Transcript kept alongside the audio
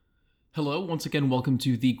Hello, once again, welcome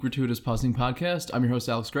to the Gratuitous Pausing Podcast. I'm your host,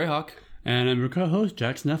 Alex Greyhawk. And I'm your co-host,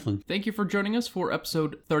 Jackson Eflin. Thank you for joining us for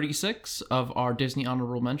episode 36 of our Disney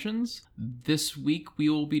Honorable Mentions. This week, we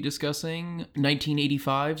will be discussing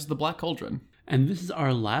 1985's The Black Cauldron. And this is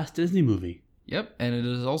our last Disney movie. Yep, and it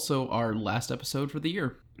is also our last episode for the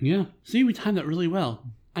year. Yeah. See, we timed that really well.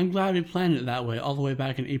 I'm glad we planned it that way all the way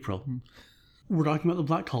back in April. We're talking about The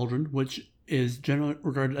Black Cauldron, which is generally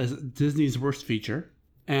regarded as Disney's worst feature.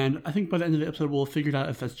 And I think by the end of the episode, we'll have figured out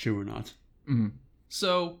if that's true or not. Mm-hmm.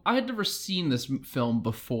 So, I had never seen this film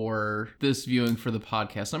before this viewing for the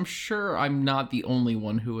podcast. I'm sure I'm not the only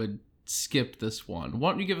one who had skipped this one.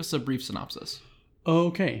 Why don't you give us a brief synopsis?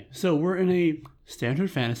 Okay, so we're in a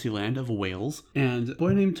standard fantasy land of Wales, and a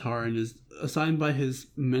boy named Taran is assigned by his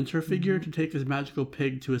mentor figure to take this magical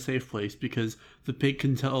pig to a safe place because the pig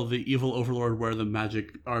can tell the evil overlord where the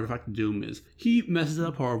magic artifact of doom is. He messes it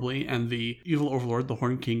up horribly, and the evil overlord, the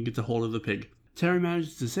Horn King, gets a hold of the pig. Taran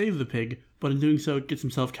manages to save the pig, but in doing so gets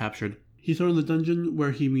himself captured. He's thrown in the dungeon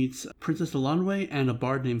where he meets Princess Delanwe and a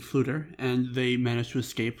bard named Fluter, and they manage to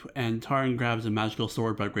escape, and Taran grabs a magical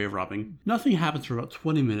sword by grave robbing. Nothing happens for about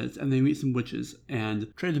 20 minutes, and they meet some witches,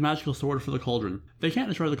 and trade the magical sword for the cauldron. They can't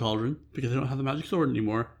destroy the cauldron, because they don't have the magic sword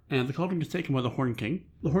anymore, and the cauldron gets taken by the Horn King.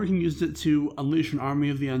 The Horn King uses it to unleash an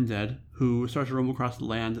army of the undead, who start to roam across the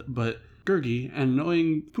land, but Gurgi, an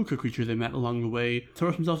annoying puka creature they met along the way,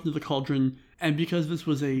 throws himself into the cauldron, and because this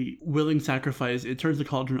was a willing sacrifice, it turns the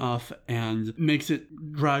cauldron off and makes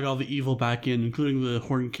it drag all the evil back in, including the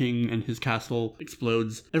Horn King, and his castle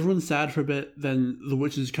explodes. Everyone's sad for a bit, then the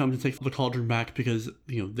witches come to take the cauldron back because,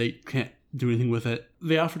 they can't do anything with it.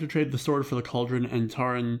 They offer to trade the sword for the cauldron, and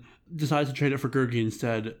Taran decides to trade it for Gurgi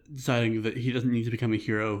instead, deciding that he doesn't need to become a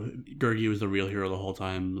hero. Gurgi was the real hero the whole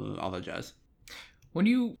time, all that jazz. When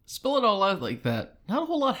you spill it all out like that, not a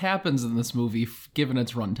whole lot happens in this movie, given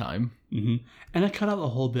its runtime. Mm-hmm. And I cut out the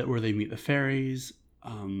whole bit where they meet the fairies,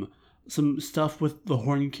 some stuff with the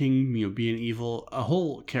Horn King, being evil, a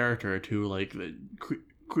whole character or two, like the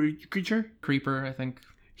Creeper, I think.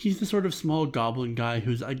 He's the sort of small goblin guy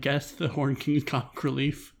who's, I guess, the Horn King's comic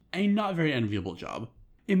relief. A not very enviable job.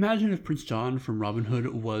 Imagine if Prince John from Robin Hood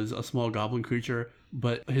was a small goblin creature,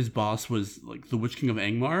 but his boss was, like, the Witch King of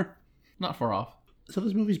Angmar. Not far off. So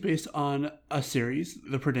this movie's based on a series,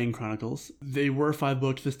 The Prydain Chronicles. They were 5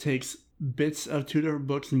 books. This takes bits of 2 different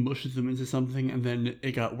books and mushes them into something, and then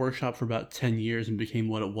it got workshopped for about 10 years and became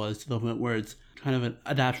what it was, to the point where it's kind of an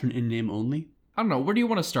adaptation in name only. I don't know, where do you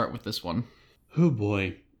want to start with this one? Oh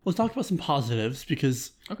boy. Let's talk about some positives,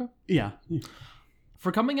 because... Okay. Yeah.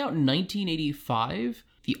 For coming out in 1985,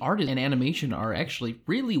 the art and animation are actually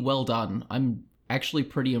really well done. I'm actually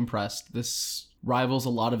pretty impressed. This rivals a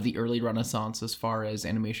lot of the early Renaissance as far as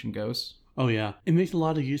animation goes. Oh yeah. It makes a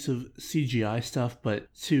lot of use of CGI stuff,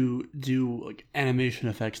 but to do like animation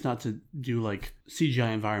effects, not to do like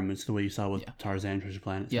CGI environments the way you saw with Tarzan, Treasure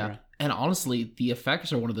Planet, etc. Yeah. And honestly, the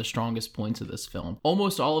effects are one of the strongest points of this film.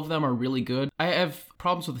 Almost all of them are really good. I have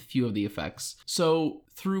problems with a few of the effects. So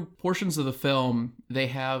through portions of the film, they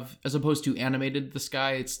have, as opposed to animated the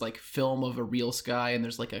sky, it's like film of a real sky, and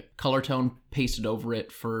there's like a color tone pasted over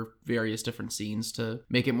it for various different scenes to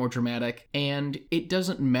make it more dramatic. And it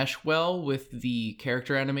doesn't mesh well with the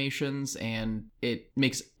character animations, and it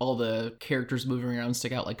makes all the characters moving around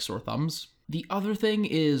stick out like sore thumbs. The other thing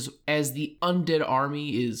is, as the undead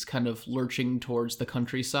army is kind of lurching towards the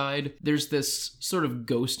countryside, there's this sort of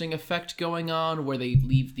ghosting effect going on where they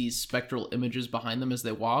leave these spectral images behind them as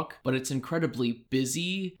they walk, but it's incredibly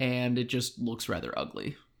busy and it just looks rather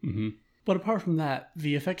ugly. Mm-hmm. But apart from that,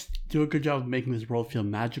 the effects do a good job of making this world feel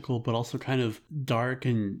magical, but also kind of dark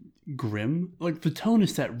and grim. Like, the tone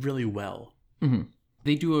is set really well. Mm-hmm.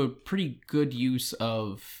 They do a pretty good use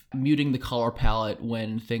of muting the color palette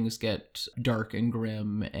when things get dark and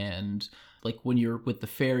grim, and like when you're with the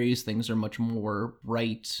fairies, things are much more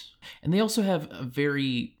bright. And they also have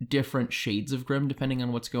very different shades of grim depending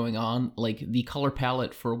on what's going on. Like the color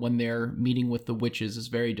palette for when they're meeting with the witches is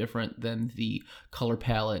very different than the color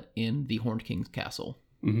palette in the Horned King's castle.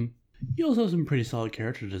 Mm-hmm. You also have some pretty solid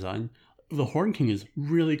character design. The Horn King is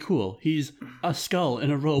really cool. He's a skull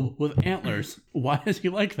in a robe with antlers. Why is he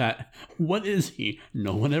like that? What is he?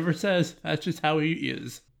 No one ever says. That's just how he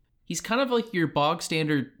is. He's kind of like your bog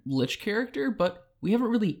standard Lich character, but we haven't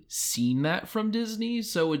really seen that from Disney,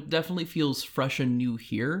 so it definitely feels fresh and new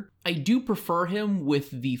here. I do prefer him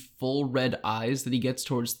with the full red eyes that he gets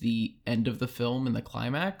towards the end of the film in the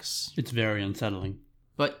climax. It's very unsettling.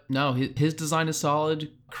 But no, his design is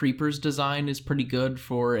solid. Creeper's design is pretty good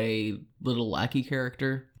for a little lackey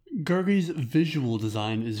character. Gurgi's visual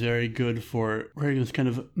design is very good for creating this kind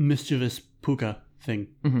of mischievous puka thing.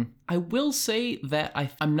 I will say that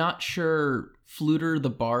I'm not sure Fluter the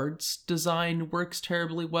Bard's design works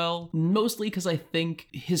terribly well, mostly because I think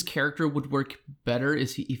his character would work better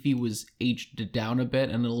if he was aged down a bit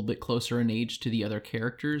and a little bit closer in age to the other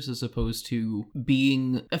characters, as opposed to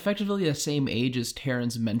being effectively the same age as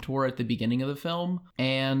Taran's mentor at the beginning of the film,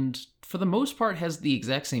 and for the most part has the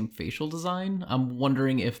exact same facial design. I'm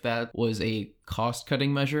wondering if that was a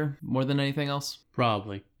cost-cutting measure more than anything else.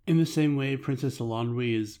 Probably. In the same way, Princess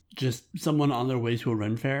Elanwi is just someone on their way to a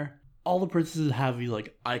Ren fair. All the princesses have these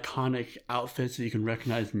like iconic outfits that you can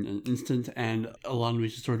recognize in an instant, and Elanwi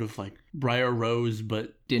is just sort of like Briar Rose,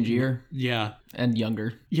 but Dingier. Yeah. And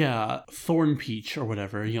younger. Yeah, Thorn Peach or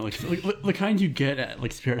whatever. You know, like the kind you get at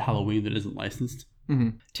like Spirit Halloween that isn't licensed.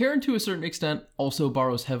 Taran, to a certain extent, also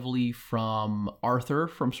borrows heavily from Arthur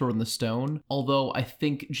from Sword in the Stone, although I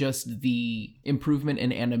think just the improvement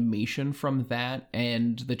in animation from that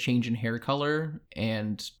and the change in hair color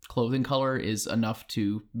and clothing color is enough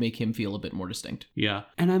to make him feel a bit more distinct. Yeah,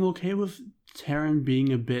 and I'm okay with Taran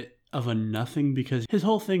being a bit of a nothing because his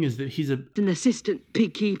whole thing is that he's an assistant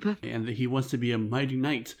pig keeper and that he wants to be a mighty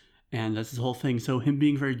knight, and that's his whole thing. So him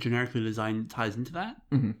being very generically designed ties into that.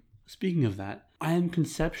 Speaking of that, I am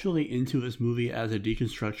conceptually into this movie as a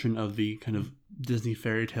deconstruction of the kind of Disney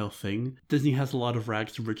fairy tale thing. Disney has a lot of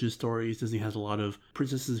rags to riches stories. Disney has a lot of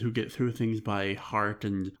princesses who get through things by heart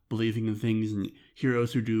and believing in things, and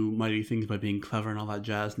heroes who do mighty things by being clever and all that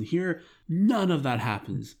jazz. And here, none of that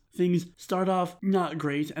happens. Things start off not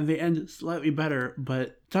great and they end slightly better,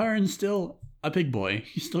 but Taran's still a pig boy.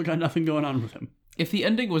 He's still got nothing going on with him. If the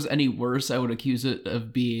ending was any worse, I would accuse it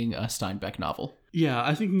of being a Steinbeck novel. Yeah,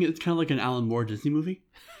 I think it's kind of like an Alan Moore Disney movie.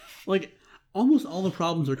 Like, almost all the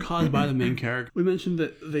problems are caused by the main character. We mentioned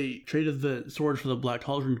that they traded the sword for the Black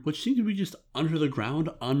Cauldron, which seemed to be just under the ground,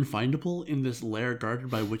 unfindable in this lair guarded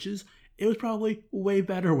by witches. It was probably way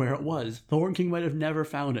better where it was. The Horn King might have never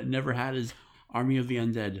found it, never had his army of the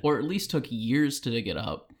undead. Or at least took years to dig it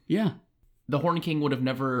up. Yeah. The Horn King would have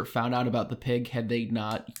never found out about the pig had they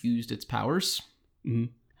not used its powers.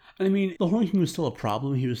 I mean, the Horn King was still a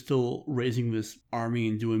problem. He was still raising this army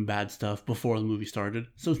and doing bad stuff before the movie started.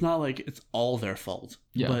 So it's not like it's all their fault.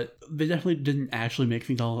 Yeah. But they definitely didn't actually make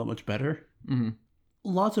things all that much better.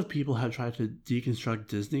 Lots of people have tried to deconstruct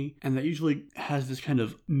Disney, and that usually has this kind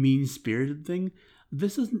of mean-spirited thing.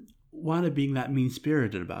 This doesn't wind up being that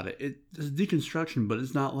mean-spirited about it. It's deconstruction, but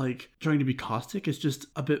it's not like trying to be caustic. It's just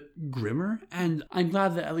a bit grimmer, and I'm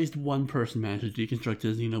glad that at least one person managed to deconstruct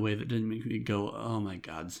Disney in a way that didn't make me go, oh my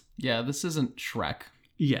gods. Yeah, this isn't Shrek.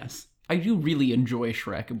 Yes. I do really enjoy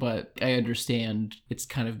Shrek, but I understand it's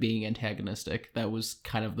kind of being antagonistic. That was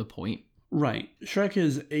kind of the point. Right. Shrek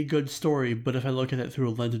is a good story, but if I look at it through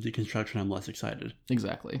a lens of deconstruction, I'm less excited.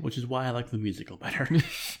 Exactly. Which is why I like the musical better.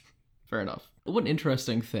 Fair enough. One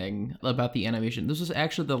interesting thing about the animation, this was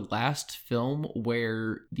actually the last film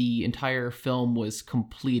where the entire film was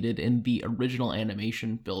completed in the original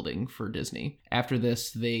animation building for Disney. After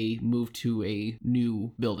this, they moved to a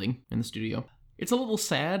new building in the studio. It's a little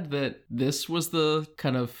sad that this was the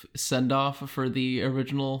kind of send-off for the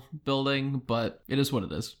original building, but it is what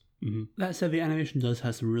it is. That said, the animation does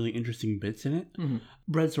have some really interesting bits in it.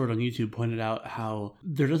 Breadsword on YouTube pointed out how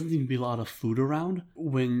there doesn't seem to be a lot of food around.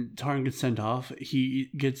 When Taran gets sent off,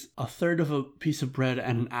 he gets a third of a piece of bread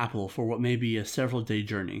and an apple for what may be a several-day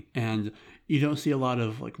journey. And you don't see a lot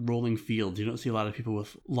of like rolling fields. You don't see a lot of people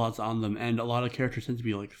with lots on them. And a lot of characters tend to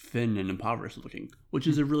be like thin and impoverished looking, which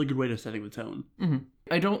is a really good way of setting the tone.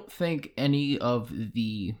 I don't think any of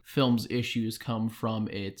the film's issues come from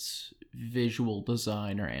its visual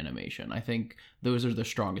design or animation. I think those are the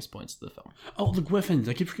strongest points of the film. Oh, the Griffins.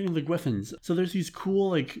 I keep forgetting the Griffins. So there's these cool,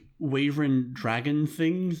 like, wyvern dragon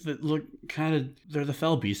things that look kind of... They're the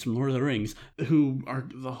Fell Beasts from Lord of the Rings, who are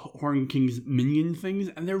the Horn King's minion things,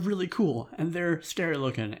 and they're really cool, and they're scary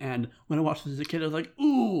looking. And when I watched this as a kid, I was like,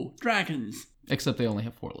 ooh, dragons! Except they only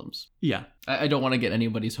have 4 limbs. Yeah. I don't want to get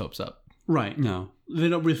anybody's hopes up. Right, no. They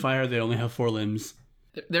don't breathe fire, they only have 4 limbs.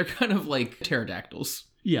 They're kind of like pterodactyls.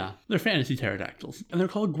 Yeah, they're fantasy pterodactyls. And they're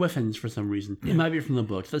called Griffins for some reason. It might be from the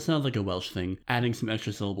books. That sounds like a Welsh thing. Adding some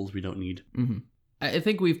extra syllables we don't need. I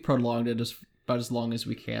think we've prolonged it about as long as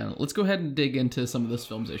we can. Let's go ahead and dig into some of this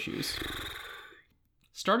film's issues.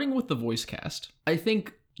 Starting with the voice cast. I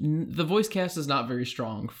think the voice cast is not very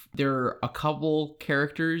strong. There are a couple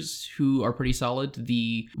characters who are pretty solid.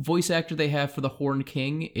 The voice actor they have for the Horn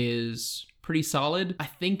King is pretty solid. I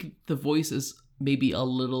think the voice is maybe a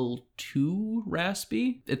little too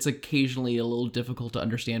raspy. It's occasionally a little difficult to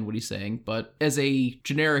understand what he's saying, but as a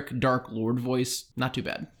generic Dark Lord voice, not too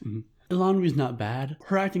bad. Elanwi's not bad.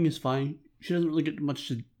 Her acting is fine. she doesn't really get much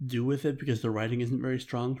to do with it because the writing isn't very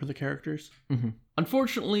strong for the characters. Mm-hmm.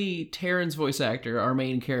 Unfortunately, Taran's voice actor, our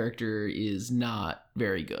main character, is not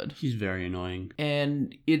very good. He's very annoying.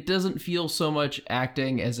 And it doesn't feel so much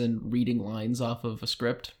acting as in reading lines off of a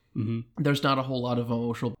script. Mm-hmm. There's not a whole lot of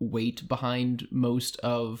emotional weight behind most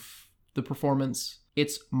of the performance.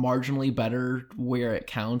 It's marginally better where it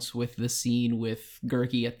counts with the scene with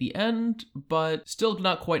Gurgi at the end, but still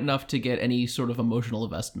not quite enough to get any sort of emotional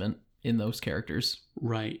investment in those characters.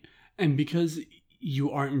 Right. And because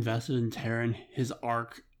you aren't invested in Taran, his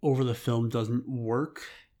arc over the film doesn't work.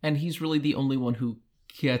 And he's really the only one who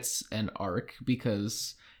gets an arc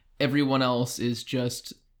because everyone else is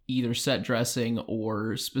just either set dressing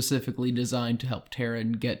or specifically designed to help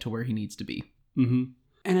Taran get to where he needs to be. Mm-hmm.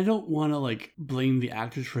 And I don't want to blame the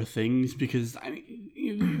actors for things because I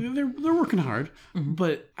mean they're working hard, mm-hmm.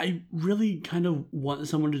 but I really kind of want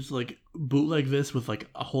someone to just bootleg this with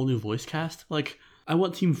a whole new voice cast. I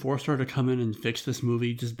want Team 4-Star to come in and fix this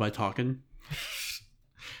movie just by talking.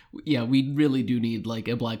 Yeah, we really do need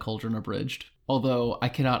a Black Cauldron abridged. Although I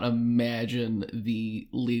cannot imagine the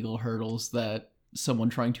legal hurdles that someone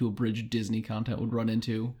trying to abridge Disney content would run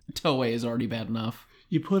into. Toei is already bad enough.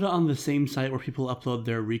 You put it on the same site where people upload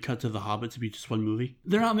their recuts of The Hobbit to be just one movie.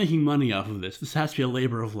 They're not making money off of this. This has to be a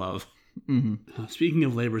labor of love. Mm-hmm. Speaking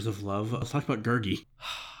of labors of love, let's talk about Gurgi.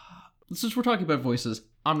 Since we're talking about voices,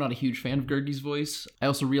 I'm not a huge fan of Gurgi's voice. I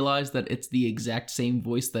also realized that it's the exact same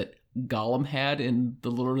voice that Gollum had in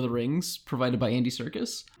The Lord of the Rings, provided by Andy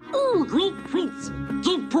Serkis. Oh, great prince!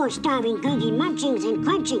 Give poor starving Gurgi munchings and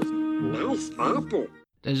crunchings. Nice apple.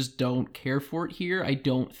 I just don't care for it here. I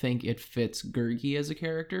don't think it fits Gurgi as a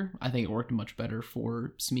character. I think it worked much better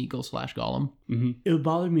for Smeagol/Gollum. Mm-hmm. It would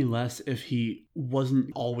bother me less if he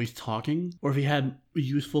wasn't always talking, or if he had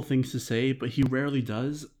useful things to say, but he rarely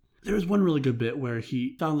does. There was one really good bit where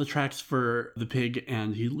he found the tracks for the pig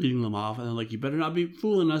and he's leading them off, and they're like, "You better not be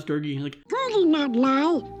fooling us, Gurgi." He's like, "Gurgi not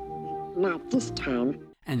lie. Not this time."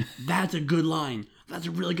 And that's a good line. That's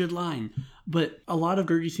a really good line. But a lot of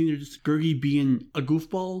Gurgi scenes are just Gurgi being a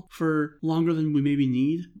goofball for longer than we maybe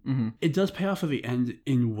need. Mm-hmm. It does pay off at the end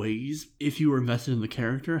in ways if you are invested in the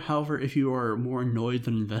character. However, if you are more annoyed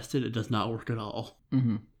than invested, it does not work at all.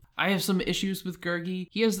 Mm-hmm. I have some issues with Gurgi.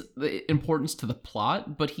 He has the importance to the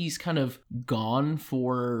plot, but he's kind of gone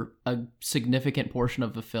for a significant portion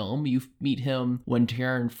of the film. You meet him when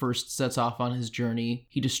Taran first sets off on his journey.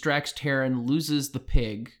 He distracts Taran, loses the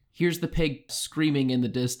pig. Here's the pig screaming in the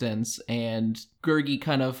distance, and Gurgi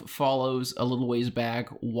kind of follows a little ways back,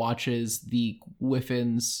 watches the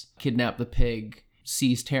Whiffins kidnap the pig,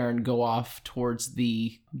 sees Taran go off towards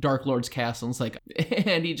the Dark Lord's castle,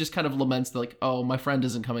 and he just kind of laments oh, my friend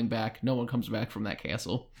isn't coming back. No one comes back from that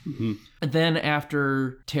castle. Mm-hmm. And then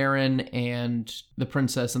after Taran and the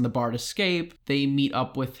princess and the bard escape, they meet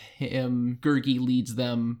up with him. Gurgi leads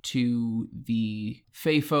them to the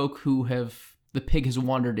Fey folk who the pig has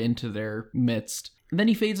wandered into their midst. And then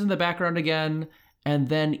he fades in the background again, and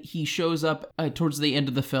then he shows up towards the end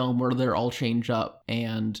of the film where they're all changed up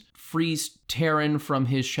and frees Taran from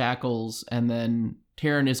his shackles, and then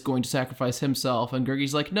Taran is going to sacrifice himself, and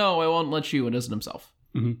Gurgi's like, "No, I won't let you," and doesn't himself.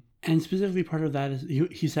 Mm-hmm. And specifically part of that is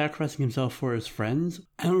he's sacrificing himself for his friends.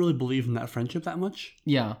 I don't really believe in that friendship that much.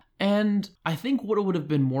 Yeah. And I think what would have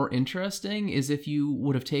been more interesting is if you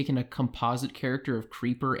would have taken a composite character of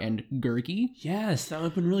Creeper and Gurgi. Yes, that would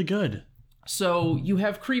have been really good. So you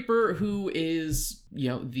have Creeper, who is,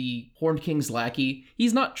 the Horned King's lackey.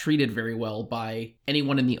 He's not treated very well by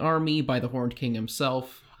anyone in the army, by the Horned King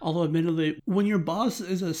himself. Although, admittedly, when your boss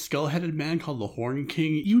is a skull-headed man called the Horned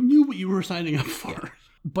King, you knew what you were signing up for. Yeah.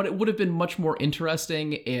 But it would have been much more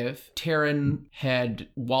interesting if Taran had,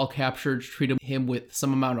 while captured, treated him with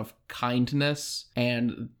some amount of kindness,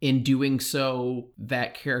 and in doing so,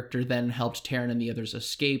 that character then helped Taran and the others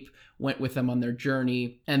escape, went with them on their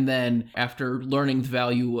journey, and then, after learning the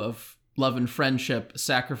value of love and friendship,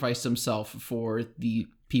 sacrificed himself for the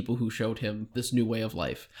people who showed him this new way of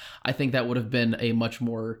life. I think that would have been a much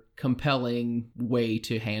more compelling way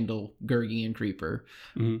to handle Gurgi and Creeper.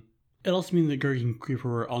 Mm-hmm. It also means that Gurgi and Creeper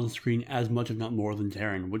were on screen as much, if not more, than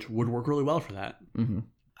Taran, which would work really well for that. Mm-hmm.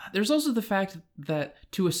 There's also the fact that,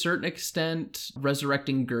 to a certain extent,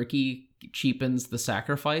 resurrecting Gurgi cheapens the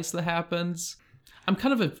sacrifice that happens. I'm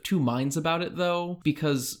kind of of two minds about it, though,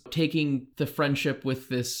 because taking the friendship with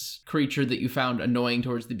this creature that you found annoying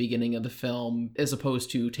towards the beginning of the film, as opposed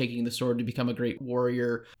to taking the sword to become a great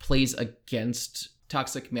warrior, plays against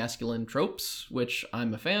toxic masculine tropes, which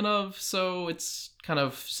I'm a fan of, so it's kind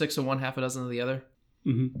of 6 of one, half a dozen of the other.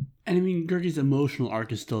 Mm-hmm. And I mean, Gurgi's emotional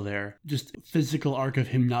arc is still there. Just physical arc of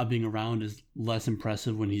him not being around is less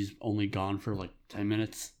impressive when he's only gone for like 10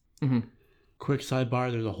 minutes. Mm-hmm. Quick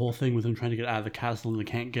sidebar, there's a whole thing with him trying to get out of the castle and they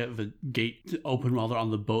can't get the gate to open while they're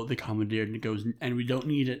on the boat they commandeered, and it goes, and we don't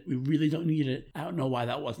need it. We really don't need it. I don't know why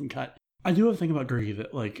that wasn't cut. I do have a thing about Gurgi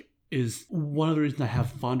that, like, is one of the reasons I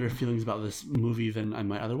have fonder feelings about this movie than I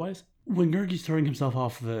might otherwise. When Gurgi's throwing himself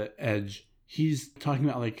off the edge, he's talking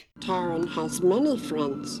about, like, Taran has many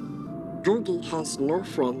friends. Gurgi has no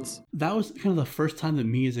friends. that was kind of the first time that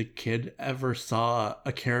me as a kid ever saw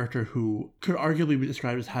a character who could arguably be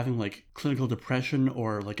described as having like clinical depression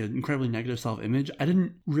or like an incredibly negative self-image. I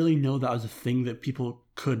didn't really know that was a thing that people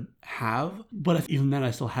could have, but even then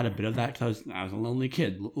I still had a bit of that because I was a lonely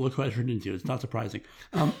kid. Look what I turned into. It's not surprising.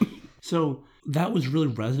 So that was really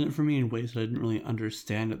resonant for me in ways that I didn't really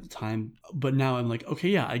understand at the time. But now I'm like, okay,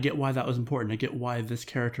 yeah, I get why that was important. I get why this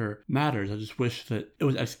character matters. I just wish that it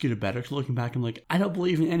was executed better. Because looking back, I'm like, I don't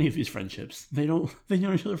believe in any of these friendships. They know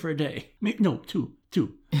each other for a day. No, two.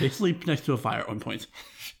 They sleep next to a fire at one point.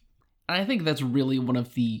 I think that's really one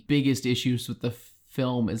of the biggest issues with the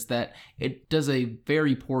film, is that it does a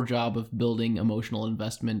very poor job of building emotional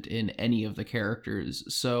investment in any of the characters.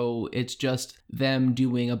 So it's just them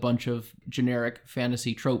doing a bunch of generic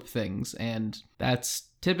fantasy trope things, and that's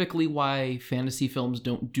typically why fantasy films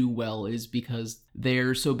don't do well, is because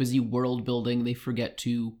they're so busy world building they forget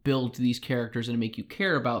to build these characters and make you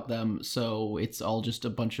care about them. So it's all just a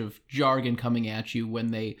bunch of jargon coming at you when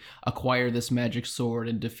they acquire this magic sword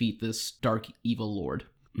and defeat this dark evil lord.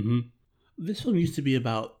 Mm-hmm. This film used to be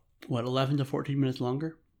about, 11 to 14 minutes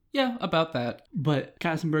longer? Yeah, about that. But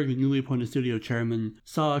Katzenberg, the newly appointed studio chairman,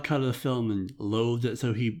 saw a cut of the film and loathed it,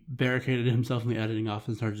 so he barricaded himself in the editing office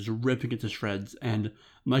and started just ripping it to shreds. And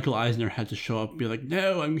Michael Eisner had to show up and be like,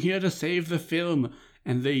 no, I'm here to save the film.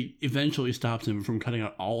 And they eventually stopped him from cutting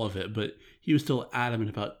out all of it, but he was still adamant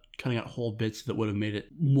about cutting out whole bits that would have made it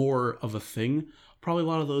more of a thing. Probably a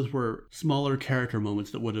lot of those were smaller character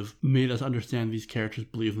moments that would have made us understand these characters,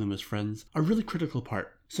 believe in them as friends. A really critical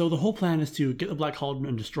part. So the whole plan is to get the Black Cauldron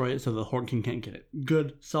and destroy it so the Horn King can't get it.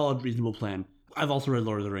 Good, solid, reasonable plan. I've also read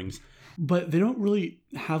Lord of the Rings. But they don't really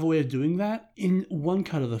have a way of doing that. In one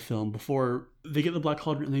cut of the film, before they get the Black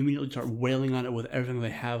Cauldron and they immediately start wailing on it with everything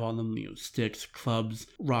they have on them, sticks, clubs,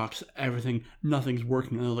 rocks, everything, nothing's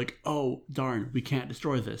working. And they're like, oh, darn, we can't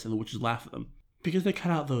destroy this. And the witches laugh at them. Because they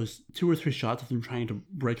cut out those 2 or 3 shots of them trying to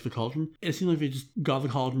break the cauldron, it seemed like they just got the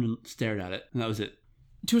cauldron and stared at it, and that was it.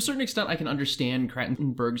 To a certain extent, I can understand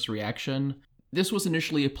Katzenberg's reaction. This was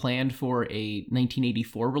initially planned for a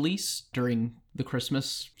 1984 release during the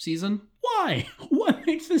Christmas season. Why? What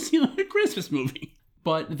makes this seem like a Christmas movie?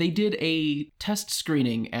 But they did a test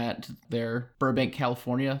screening at their Burbank,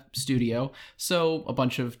 California studio, so a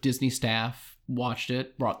bunch of Disney staff watched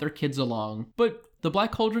it, brought their kids along, but The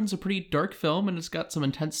Black Cauldron's a pretty dark film, and it's got some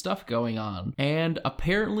intense stuff going on. And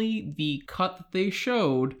apparently the cut that they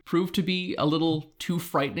showed proved to be a little too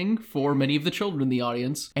frightening for many of the children in the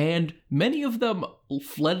audience, and many of them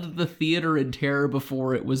fled the theater in terror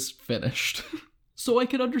before it was finished. So I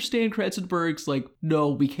can understand Katzenberg's like, no,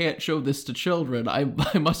 we can't show this to children. I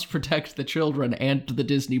must protect the children and the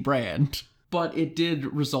Disney brand. But it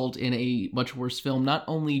did result in a much worse film, not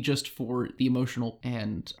only just for the emotional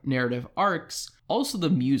and narrative arcs, also the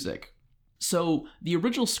music. So the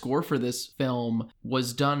original score for this film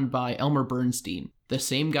was done by Elmer Bernstein, the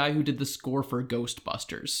same guy who did the score for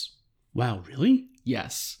Ghostbusters. Wow, really?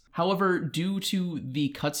 Yes. However, due to the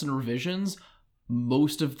cuts and revisions,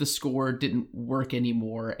 most of the score didn't work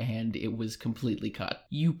anymore and it was completely cut.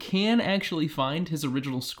 You can actually find his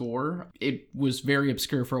original score. It was very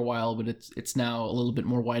obscure for a while, but it's now a little bit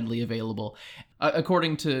more widely available.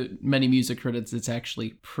 According to many music critics, it's actually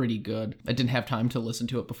pretty good. I didn't have time to listen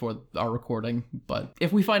to it before our recording, but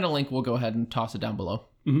if we find a link, we'll go ahead and toss it down below.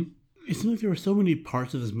 Mm-hmm. It seemed like there were so many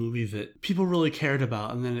parts of this movie that people really cared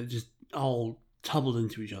about, and then it just all tumbled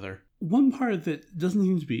into each other. One part that doesn't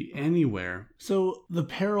seem to be anywhere. So the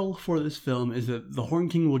peril for this film is that the Horn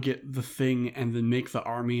King will get the thing and then make the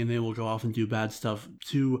army and they will go off and do bad stuff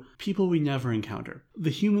to people we never encounter. The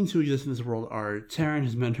humans who exist in this world are Taran,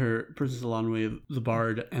 his mentor, Princess Elanwe, the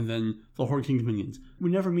Bard, and then the Horn King's minions. We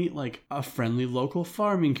never meet like a friendly local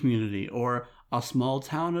farming community or a small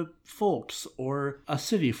town of folks, or a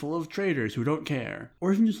city full of traders who don't care,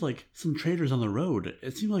 or even just like some traders on the road.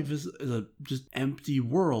 It seems like this is a just empty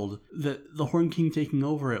world that the Horn King taking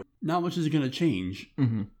over it, not much is going to change.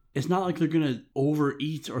 Mm-hmm. It's not like they're gonna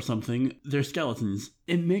overeat or something. They're skeletons.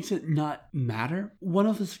 It makes it not matter. One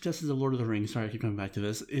of the successes of Lord of the Rings, sorry I keep coming back to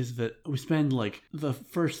this, is that we spend like the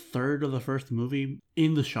first third of the first movie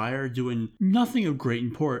in the Shire doing nothing of great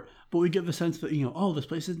import, but we get the sense that, oh, this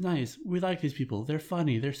place is nice. We like these people. They're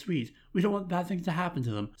funny. They're sweet. We don't want bad things to happen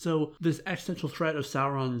to them. So this existential threat of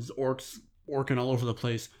Sauron's orcs orking all over the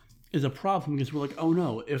place is a problem because we're like, oh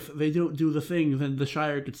no, if they don't do the thing, then the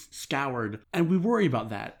Shire gets scoured. And we worry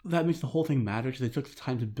about that. That makes the whole thing matter because they took the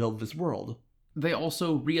time to build this world. They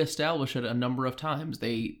also reestablish it a number of times.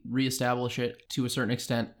 They reestablish it to a certain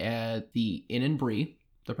extent at the Inn and Bree,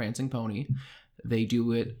 the Prancing Pony. They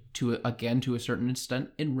do it to a certain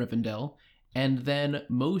extent in Rivendell. And then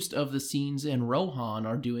most of the scenes in Rohan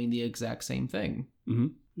are doing the exact same thing. Mm-hmm.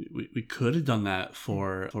 We could have done that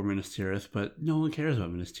for Minas Tirith, but no one cares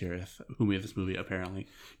about Minas Tirith, who made this movie, apparently.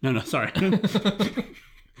 No, sorry.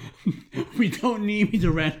 We don't need me to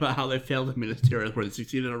rant about how they failed at Minas Tirith, where they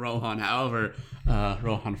succeeded at Rohan. However,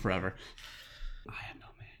 Rohan forever. I am no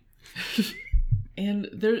man. And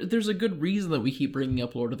there's a good reason that we keep bringing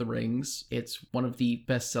up Lord of the Rings. It's one of the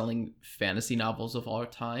best-selling fantasy novels of all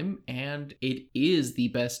time, and it is the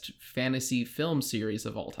best fantasy film series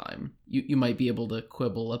of all time. You might be able to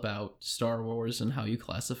quibble about Star Wars and how you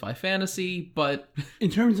classify fantasy, but...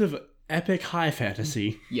 in terms of epic high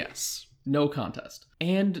fantasy... yes. No contest.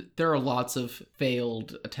 And there are lots of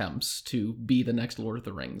failed attempts to be the next Lord of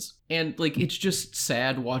the Rings. And, it's just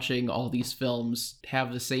sad watching all these films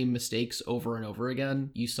have the same mistakes over and over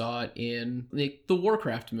again. You saw it in, the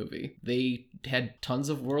Warcraft movie. They had tons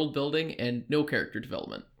of world building and no character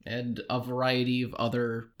development, and a variety of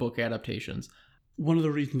other book adaptations. One of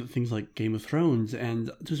the reasons that things like Game of Thrones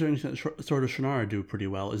and to a certain extent Sword of Shannara do pretty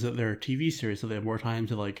well is that they're a TV series, so they have more time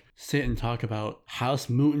to sit and talk about House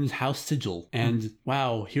Mooten's House Sigil and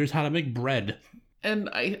wow, here's how to make bread. And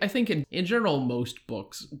I think in general, most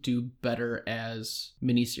books do better as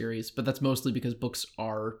miniseries, but that's mostly because books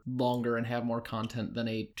are longer and have more content than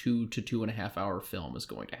a 2 to 2.5 hour film is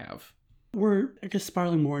going to have. We're, I guess,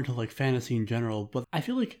 spiraling more into fantasy in general, but I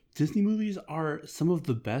feel like Disney movies are some of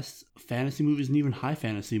the best fantasy movies and even high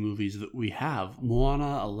fantasy movies that we have.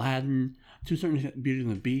 Moana, Aladdin, to a certain extent Beauty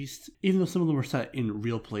and the Beast, even though some of them are set in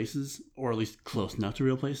real places, or at least close enough to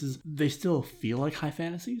real places, they still feel like high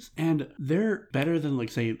fantasies, and they're better than,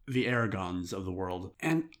 say, the Aragons of the world.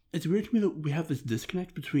 And it's weird to me that we have this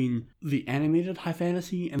disconnect between the animated high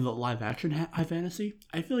fantasy and the live-action high fantasy.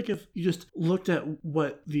 I feel like if you just looked at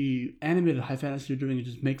what the animated high fantasy are doing and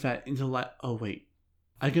just make that into oh wait,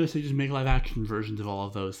 I gotta say just make live-action versions of all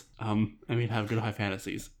of those. Have good high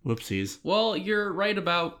fantasies. Whoopsies. Well, you're right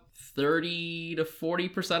about 30 to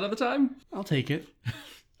 40% of the time. I'll take it.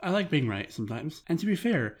 I like being right sometimes. And to be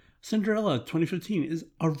fair, Cinderella 2015 is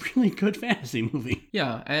a really good fantasy movie.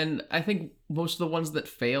 Yeah, and I think most of the ones that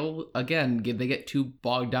fail, again, they get too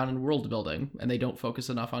bogged down in world building and they don't focus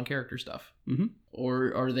enough on character stuff. Mm-hmm.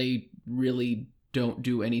 Or they really don't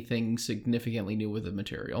do anything significantly new with the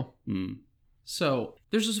material. Mm. So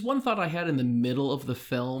there's this one thought I had in the middle of the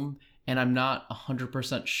film, and I'm not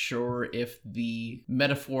 100% sure if the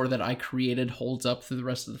metaphor that I created holds up through the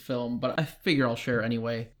rest of the film, but I figure I'll share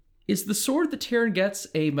anyway. Is the sword that Taran gets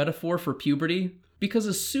a metaphor for puberty? Because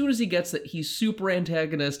as soon as he gets it, he's super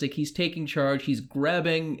antagonistic, he's taking charge, he's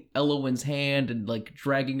grabbing Elowin's hand and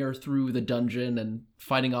dragging her through the dungeon and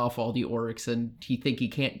fighting off all the orcs, and he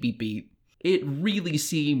can't be beat. It really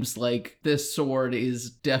seems like this sword is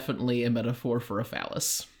definitely a metaphor for a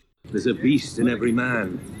phallus. There's a beast in every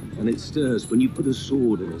man, and it stirs when you put a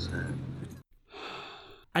sword in his hand.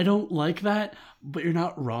 I don't like that, but you're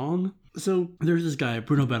not wrong. So there's this guy,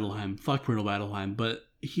 Bruno Bettelheim. Fuck Bruno Bettelheim, but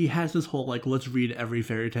he has this whole let's read every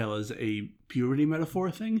fairy tale as a puberty metaphor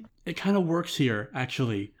thing. It kind of works here,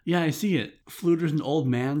 actually. Yeah, I see it. Fluter's an old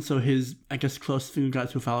man, so his, closest thing we got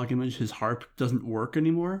to a phallic image, his harp doesn't work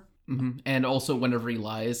anymore. Mm-hmm. And also whenever he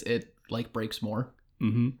lies, it breaks more.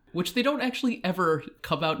 Mm-hmm. Which they don't actually ever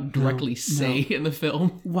come out and directly say in the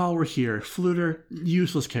film. While we're here, Fluter,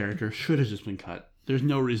 useless character, should have just been cut. There's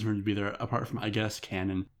no reason for him to be there apart from, I guess,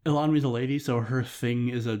 canon. Elanri's a lady, so her thing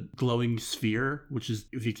is a glowing sphere, which is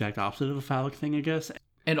the exact opposite of a phallic thing, I guess.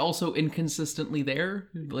 And also inconsistently there.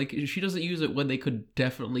 She doesn't use it when they could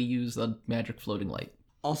definitely use a magic floating light.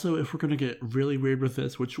 Also, if we're going to get really weird with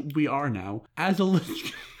this, which we are now, as a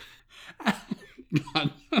lich...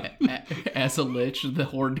 As a lich, the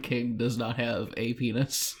Horned King does not have a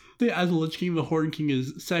penis. As a Lich King, the Horned King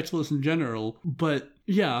is sexless in general, but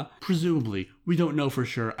Yeah, presumably. We don't know for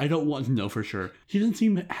sure. I don't want to know for sure. He doesn't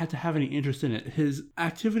seem to have any interest in it. His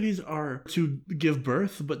activities are to give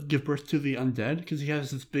birth, but give birth to the undead, because he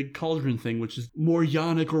has this big cauldron thing, which is more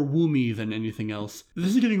Yannick or Woomy than anything else.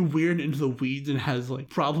 This is getting weird into the weeds and has, like,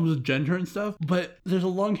 problems with gender and stuff, but there's a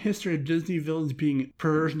long history of Disney villains being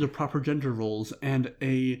perversions of proper gender roles, and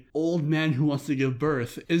a old man who wants to give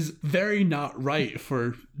birth is very not right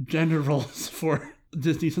for gender roles for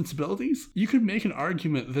Disney sensibilities. You could make an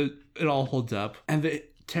argument that it all holds up, and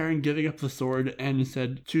that Taran giving up the sword and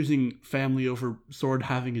instead choosing family over sword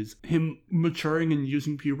having is him maturing and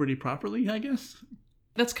using puberty properly, I guess.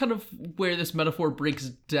 That's kind of where this metaphor breaks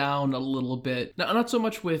down a little bit. Now, not so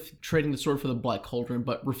much with trading the sword for the Black Cauldron,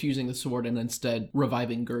 but refusing the sword and instead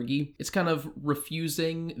reviving Gurgi. It's kind of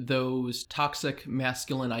refusing those toxic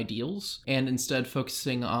masculine ideals and instead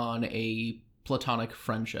focusing on a platonic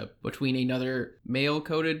friendship between another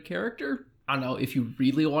male-coded character. I don't know, if you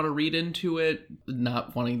really want to read into it,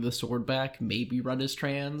 not wanting the sword back, maybe run as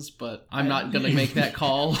trans, but I'm not going to make that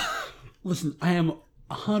call. Listen, I am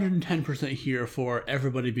 110% here for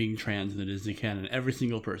everybody being trans in the Disney canon, every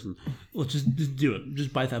single person. Let's just do it.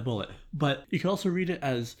 Just bite that bullet. But you could also read it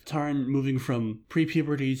as Taran moving from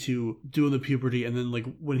pre-puberty to doing the puberty, and then, like,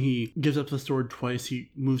 when he gives up the sword twice,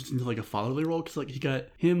 he moves into, like, a fatherly role, because, like, he got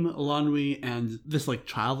him, Elanwi, and this, like,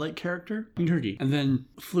 childlike character, Gurgi. And then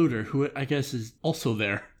Fluter, who I guess is also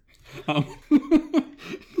there.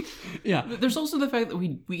 Yeah. There's also the fact that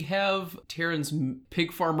we have Taran's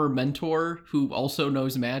pig farmer mentor who also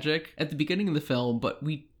knows magic at the beginning of the film, but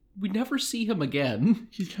we never see him again.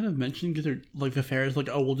 He's kind of mentioning, because they're, like, the fair is like,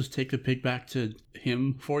 oh, we'll just take the pig back to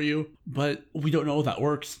him for you. But we don't know if that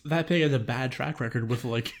works. That pig has a bad track record with,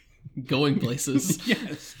 like... going places.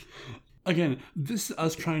 Yes. Again, this is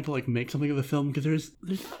us trying to, like, make something of the film, because there's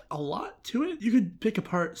not a lot to it. You could pick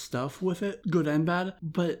apart stuff with it, good and bad,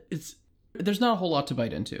 but there's not a whole lot to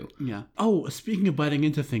bite into. Yeah. Oh, speaking of biting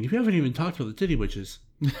into things, we haven't even talked about the titty witches.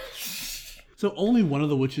 So only one of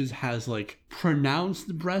the witches has, like,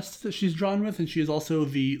 pronounced breasts that she's drawn with, and she is also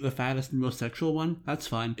the fattest and most sexual one. That's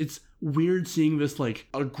fine. It's weird seeing this, like,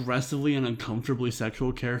 aggressively and uncomfortably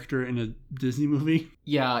sexual character in a Disney movie.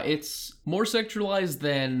 Yeah, it's more sexualized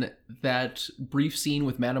than that brief scene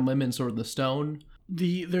with Madame Lim in Sword in the Stone.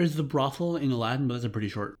 There's the brothel in Aladdin, but that's a pretty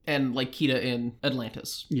short. And, like, Kida in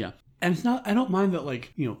Atlantis. Yeah. And it's not, I don't mind that,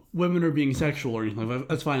 like, you know, women are being sexual or anything like that.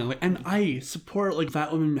 That's fine. Like, and I support, like,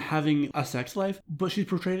 that woman having a sex life, but she's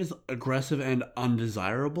portrayed as aggressive and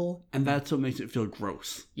undesirable, and that's what makes it feel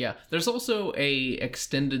gross. Yeah. There's also a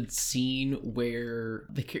extended scene where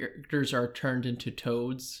the characters are turned into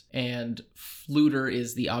toads, and Fluter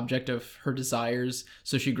is the object of her desires,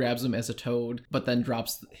 so she grabs him as a toad, but then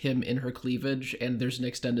drops him in her cleavage, and there's an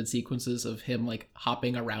extended sequences of him, like,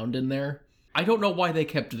 hopping around in there. I don't know why they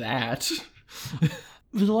kept that.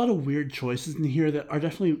 There's a lot of weird choices in here that are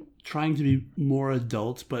definitely trying to be more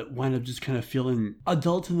adult, but wind up just kind of feeling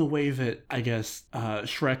adult in the way that, I guess,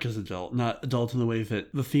 Shrek is adult, not adult in the way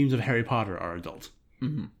that the themes of Harry Potter are adult.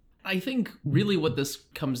 Mm-hmm. I think really what this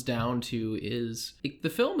comes down to is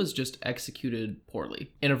the film is just executed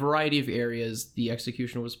poorly. In a variety of areas, the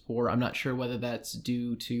execution was poor. I'm not sure whether that's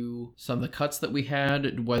due to some of the cuts that we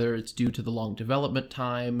had, whether it's due to the long development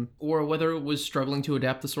time, or whether it was struggling to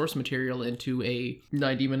adapt the source material into a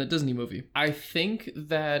 90-minute Disney movie. I think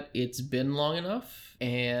that it's been long enough,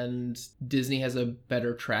 and Disney has a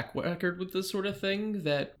better track record with this sort of thing,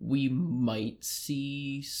 that we might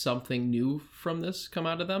see something new from this come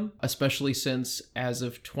out of them, especially since as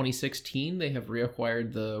of 2016 they have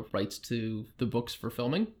reacquired the rights to the books for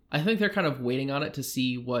filming. I think they're kind of waiting on it to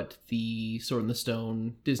see what the Sword in the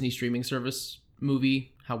Stone Disney streaming service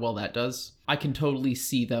movie, how well that does. I can totally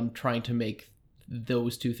see them trying to make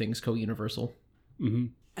those two things co-universal. Mm-hmm.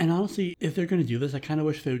 And honestly, if they're going to do this, I kind of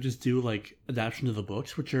wish they would just do, like, adaptation of the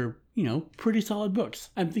books, which are, you know, pretty solid books.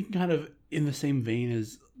 I'm thinking kind of in the same vein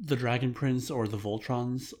as The Dragon Prince or The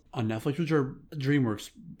Voltrons on Netflix, which are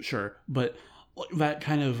DreamWorks, sure, but that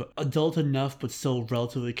kind of adult enough but still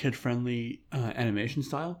relatively kid-friendly animation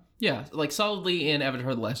style. Yeah, like solidly in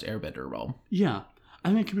Avatar: The Last Airbender realm. Yeah, I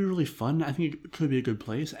think it could be really fun. I think it could be a good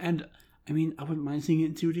place, and I mean, I wouldn't mind seeing it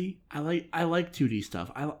in 2D. I like 2D stuff.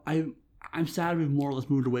 I'm sad we've more or less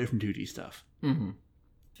moved away from 2D stuff. Mm-hmm.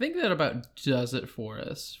 I think that about does it for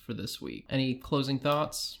us for this week. Any closing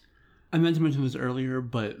thoughts? I meant to mention this earlier,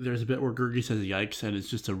 but there's a bit where Gurgi says yikes, and it's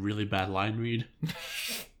just a really bad line read.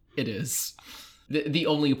 It is. The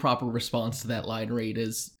only proper response to that line read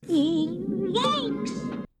is...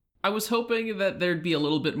 Yikes! I was hoping that there'd be a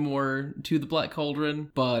little bit more to the Black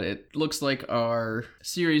Cauldron, but it looks like our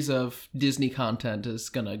series of Disney content is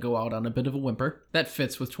gonna go out on a bit of a whimper. That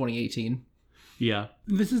fits with 2018. Yeah.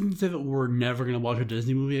 This isn't to say that we're never going to watch a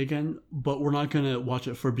Disney movie again, but we're not going to watch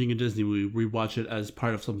it for being a Disney movie. We watch it as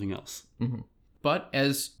part of something else. Mm-hmm. But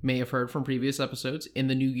as may have heard from previous episodes, in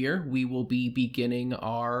the new year, we will be beginning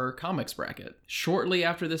our comics bracket. Shortly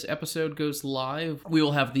after this episode goes live, we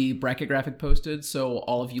will have the bracket graphic posted, so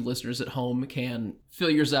all of you listeners at home can fill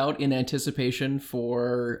yours out in anticipation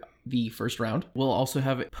for the first round. We'll also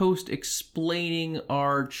have a post explaining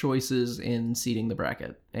our choices in seeding the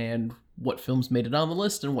bracket and what films made it on the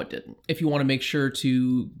list and what didn't. If you want to make sure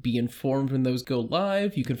to be informed when those go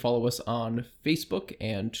live, you can follow us on Facebook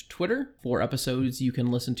and Twitter. For episodes, you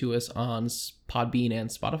can listen to us on Podbean and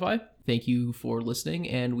Spotify. Thank you for listening,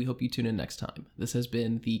 and we hope you tune in next time. This has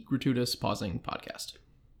been the Gratuitous Pausing Podcast.